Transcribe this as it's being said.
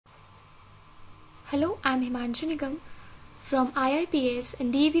Hello, I'm Himanshi Nigam from IIPS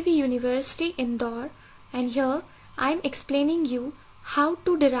and DVV University Indore, and here I'm explaining you how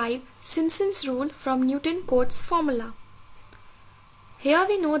to derive Simpson's rule from Newton Cote's formula. Here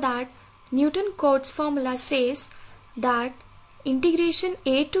we know that Newton Cote's formula says that integration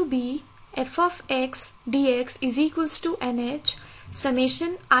a to b f of x dx is equals to nh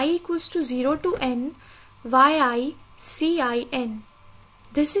summation I equals to 0 to n yi cin.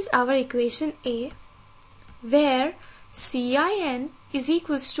 This is our equation A, where cin is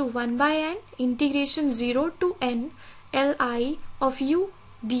equals to 1 by n integration 0 to n li of u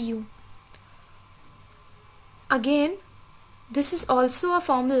du. Again, this is also a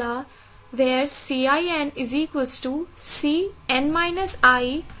formula where cin is equals to cn minus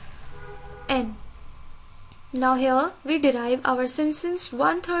I n. Now here we derive our Simpson's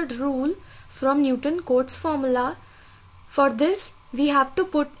 1/3 rule from Newton Cote's formula. For this we have to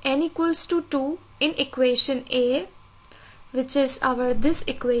put n equals to 2 in equation A, which is our this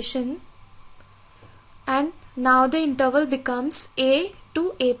equation, and now the interval becomes a to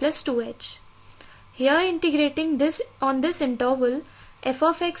a plus 2h. Here integrating this on this interval, f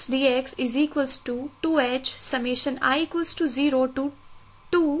of x dx is equals to 2h summation I equals to 0 to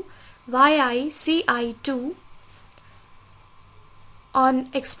 2 yi ci2. On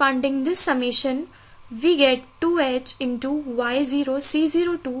expanding this summation, we get 2h into y0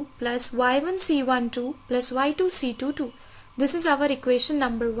 c02 plus y1 c12 plus y2 c22. This is our equation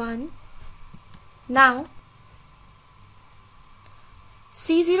number 1. Now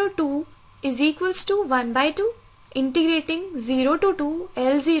c02 is equals to 1 by 2, integrating 0 to 2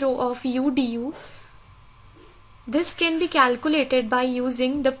 L0 of u du. This can be calculated by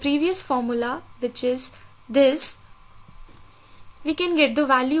using the previous formula, which is this. We can get the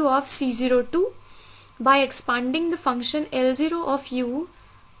value of c02 by expanding the function L0 of u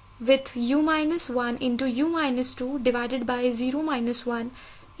with u minus 1 into u minus 2 divided by 0 minus 1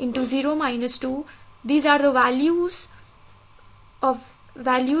 into 0 minus 2. These are the values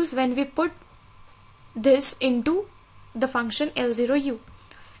when we put this into the function L0u,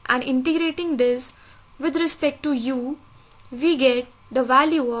 and integrating this with respect to u, we get the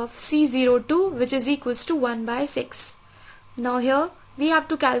value of c02, which is equals to 1 by 6. Now here we have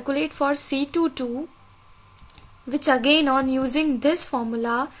to calculate for c22, which again on using this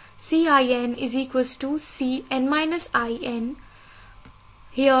formula, cin is equals to cn minus in.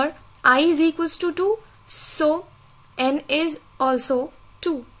 Here I is equals to 2, so n is also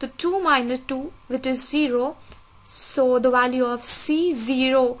 2. The 2 minus 2, which is 0, so the value of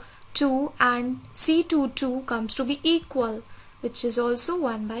c02 and c22 comes to be equal, which is also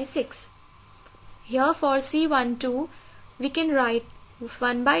 1 by 6. Here for c12, we can write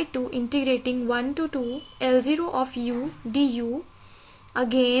 1 by 2 integrating 1 to 2 L0 of u du.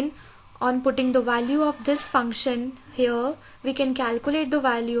 Again, on putting the value of this function here, we can calculate the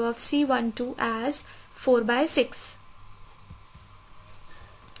value of c12 as 4 by 6.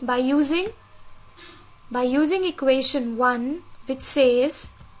 By using equation 1, which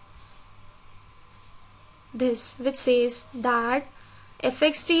says that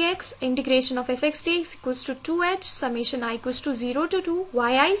fx dx, integration of fx dx equals to 2h summation I equals to 0 to 2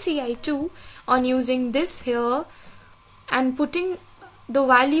 yi ci2. On using this here and putting the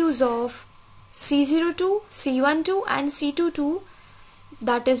values of c02, c12 and c22,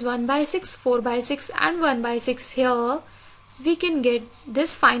 that is 1 by 6, 4 by 6 and 1 by 6, here we can get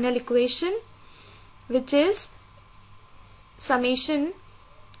this final equation, which is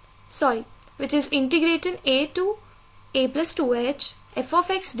integrating a to a plus 2h f of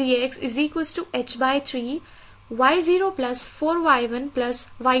x dx is equals to h by 3 y0 plus 4y1 plus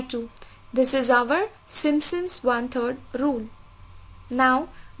y2. This is our Simpson's 1/3 rule. Now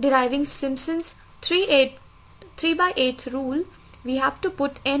deriving Simpson's 3 by 8 rule, we have to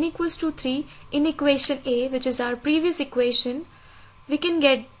put n equals to 3 in equation A, which is our previous equation. We can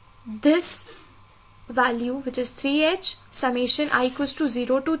get this value, which is 3h summation I equals to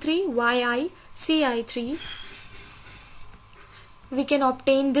 0 to 3 yi ci3. We can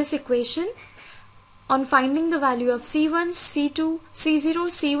obtain this equation on finding the value of c1, c2, c0,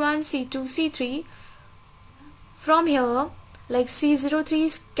 c1, c2, c3. From here, like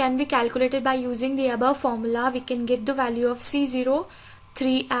c03 can be calculated by using the above formula. We can get the value of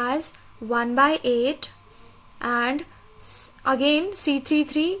c03 as 1 by 8, and again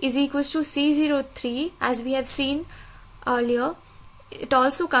c33 is equals to c03, as we have seen earlier. It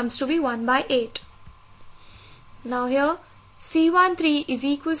also comes to be 1 by 8. Now here c13 is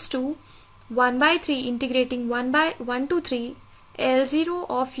equals to 1 by 3 integrating 1 to 3 L0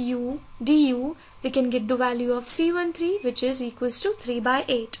 of u du. We can get the value of c13, which is equals to 3 by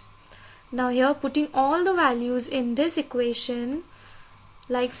 8. Now here putting all the values in this equation,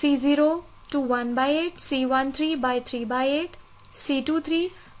 like C0 to 1 by 8, C13 by 3 by 8,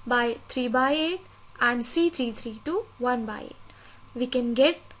 C23 by 3 by 8 and C33 to 1 by 8. We can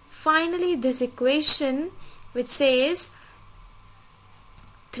get finally this equation which says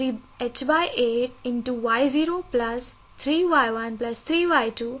 3h by 8 into y0 plus 3y1 plus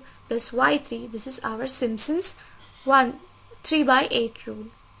 3y2 plus y3. This is our Simpson's 3 by 8 rule.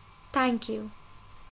 Thank you.